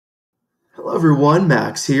Hello everyone,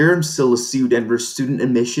 Max here. I'm still a CU Denver Student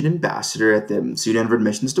Admission Ambassador at the CU Denver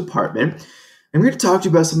Admissions Department. I'm here to talk to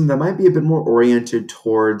you about something that might be a bit more oriented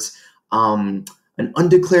towards an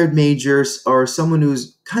undeclared major or someone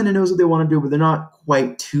who's kind of knows what they want to do, but they're not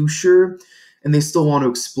quite too sure and they still want to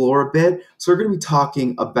explore a bit. So we're going to be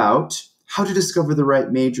talking about how to discover the right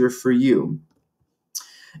major for you.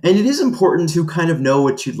 And it is important to kind of know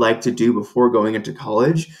what you'd like to do before going into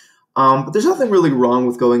college. But there's nothing really wrong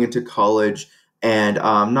with going into college and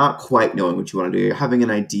not quite knowing what you want to do. You're having an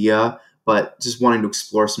idea, but just wanting to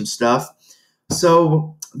explore some stuff.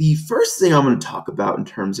 So the first thing I'm going to talk about in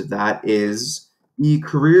terms of that is the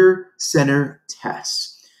Career Center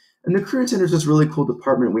test. And the Career Center is this really cool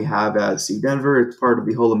department we have at CU Denver. It's part of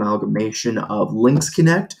the whole amalgamation of Links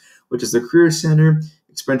Connect, which is the Career Center,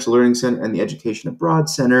 Experiential Learning Center, and the Education Abroad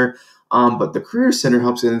Center. But the Career Center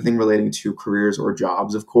helps with anything relating to careers or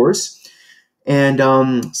jobs, of course. And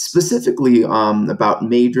specifically about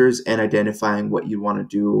majors and identifying what you want to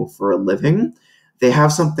do for a living. They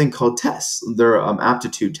have something called tests. They're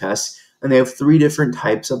aptitude tests, and they have 3 different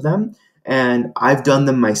types of them. And I've done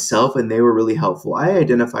them myself, and they were really helpful. I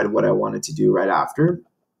identified what I wanted to do right after.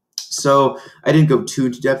 So I didn't go too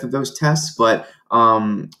into depth with those tests, but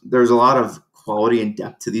there's a lot of quality and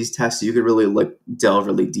depth to these tests, so you could really delve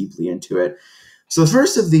really deeply into it. So the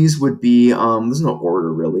first of these would be, there's no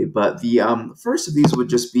order really, but the first of these would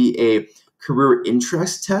just be a career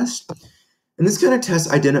interest test. And this kind of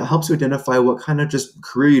test helps you identify what kind of just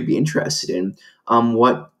career you'd be interested in,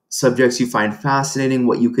 what subjects you find fascinating,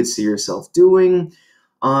 what you could see yourself doing,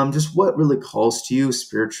 just what really calls to you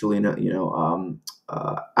spiritually,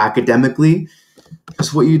 academically,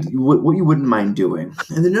 just what you wouldn't mind doing.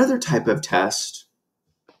 And another type of test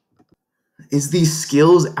is the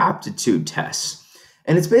skills aptitude test.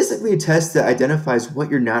 And it's basically a test that identifies what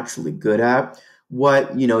you're naturally good at,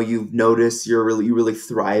 what you've noticed you really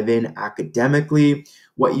thrive in academically,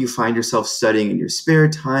 what you find yourself studying in your spare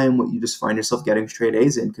time, what you just find yourself getting straight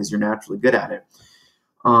A's in because you're naturally good at it.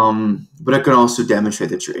 But it can also demonstrate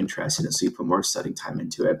that you're interested in it, so you put more studying time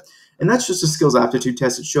into it. And that's just a skills aptitude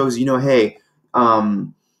test. It shows, hey,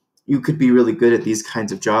 you could be really good at these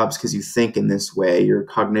kinds of jobs because you think in this way, your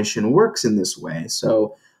cognition works in this way.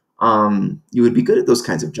 So you would be good at those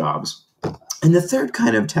kinds of jobs. And the third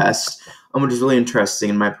kind of test, which is really interesting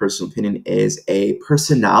in my personal opinion, is a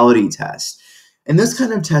personality test. And this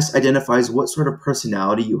kind of test identifies what sort of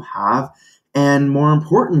personality you have. And more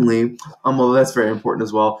importantly, well, that's very important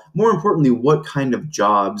as well. More importantly, what kind of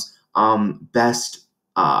jobs best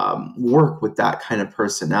work with that kind of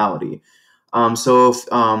personality. So if,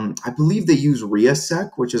 I believe they use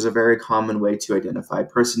RIASEC, which is a very common way to identify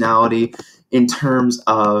personality in terms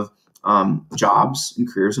of jobs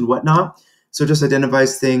and careers and whatnot. So it just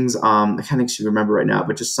identifies things, I can't actually remember right now,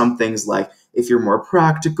 but just some things like if you're more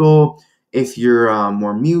practical, if you're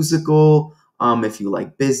more musical, if you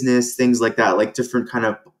like business, things like that, like different kind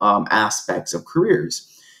of aspects of careers.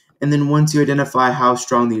 And then once you identify how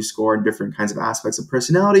strongly you score in different kinds of aspects of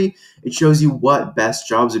personality, it shows you what best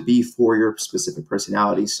jobs would be for your specific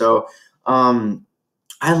personality. So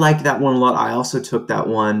I like that one a lot. I also took that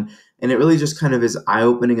one, and it really just kind of is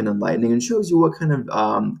eye-opening and enlightening and shows you what kind of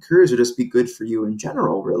careers would just be good for you in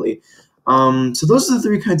general, really. So those are the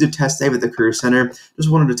 3 kinds of tests I have at the Career Center.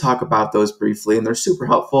 Just wanted to talk about those briefly, and they're super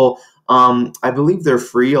helpful. I believe they're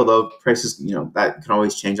free, although prices, that can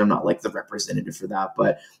always change. I'm not like the representative for that.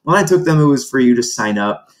 But when I took them, it was free. You just sign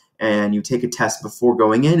up and you take a test before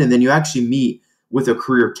going in, and then you actually meet with a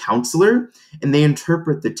career counselor, and they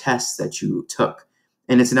interpret the tests that you took.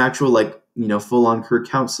 And it's an actual, full-on career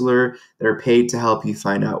counselor that are paid to help you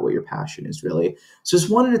find out what your passion is, really. So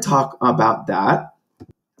just wanted to talk about that.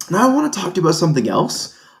 Now I want to talk to you about something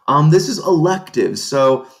else. This is electives.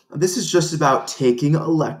 So this is just about taking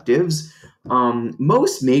electives.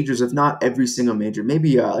 Most majors, if not every single major,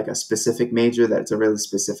 maybe like a specific major that's a really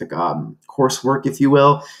specific coursework, if you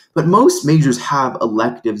will. But most majors have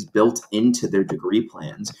electives built into their degree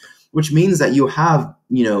plans, which means that you have,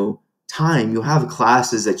 time, you have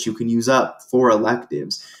classes that you can use up for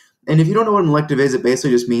electives. And if you don't know what an elective is, it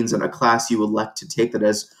basically just means that a class you elect to take that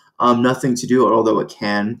has nothing to do, although it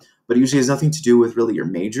can, but it usually has nothing to do with really your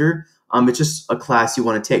major. It's just a class you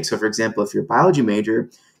want to take. So for example, if you're a biology major,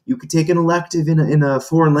 you could take an elective in a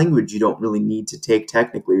foreign language you don't really need to take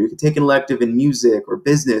technically. Or you could take an elective in music or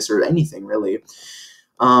business or anything really.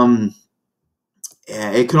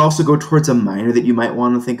 It could also go towards a minor that you might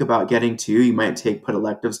want to think about getting to. You might put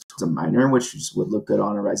electives towards a minor, which just would look good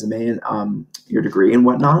on a resume and your degree and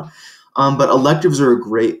whatnot. But electives are a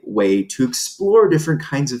great way to explore different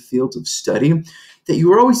kinds of fields of study that you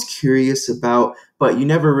were always curious about, but you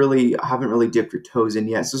never really haven't really dipped your toes in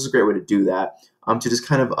yet. So this is a great way to do that, to just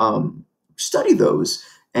kind of study those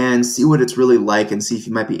and see what it's really like and see if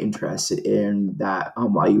you might be interested in that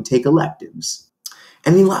while you take electives.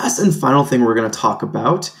 And the last and final thing we're going to talk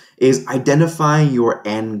about is identifying your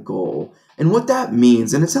end goal. And what that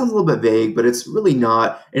means, and it sounds a little bit vague, but it's really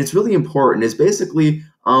not, and it's really important, is basically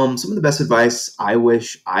some of the best advice I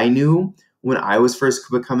wish I knew when I was first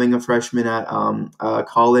becoming a freshman at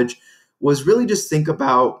college was really just think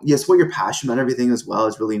about, yes, what you're passionate about, everything as well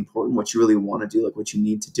is really important, what you really want to do, like what you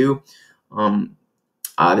need to do.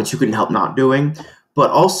 That you couldn't help not doing,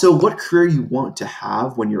 but also what career you want to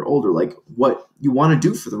have when you're older, like what you want to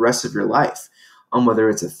do for the rest of your life, whether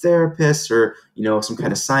it's a therapist or some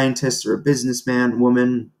kind of scientist or a businessman,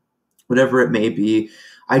 woman, whatever it may be.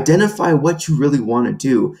 Identify what you really want to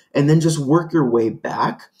do, and then just work your way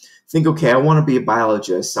back. Think, okay, I want to be a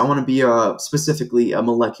biologist. I want to be specifically a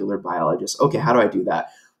molecular biologist. Okay, how do I do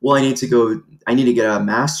that? Well, I need to get a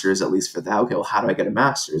master's at least for that. Okay, well, how do I get a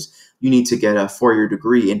master's? You need to get a 4-year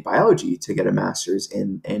degree in biology to get a master's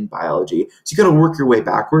in biology. So you got to work your way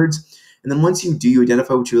backwards. And then once you do, you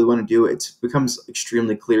identify what you really want to do, it becomes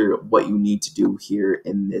extremely clear what you need to do here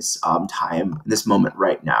in this time, in this moment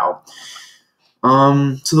right now.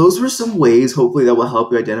 So those were some ways, hopefully, that will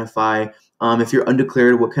help you identify if you're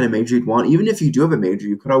undeclared what kind of major you'd want. Even if you do have a major,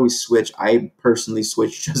 you could always switch. I personally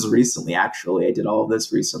switched just recently, actually. I did all of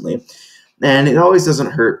this recently. And it always doesn't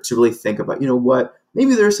hurt to really think about, what,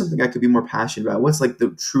 maybe there's something I could be more passionate about. What's like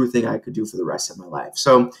the true thing I could do for the rest of my life?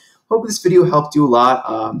 So hope this video helped you a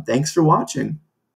lot. Thanks for watching.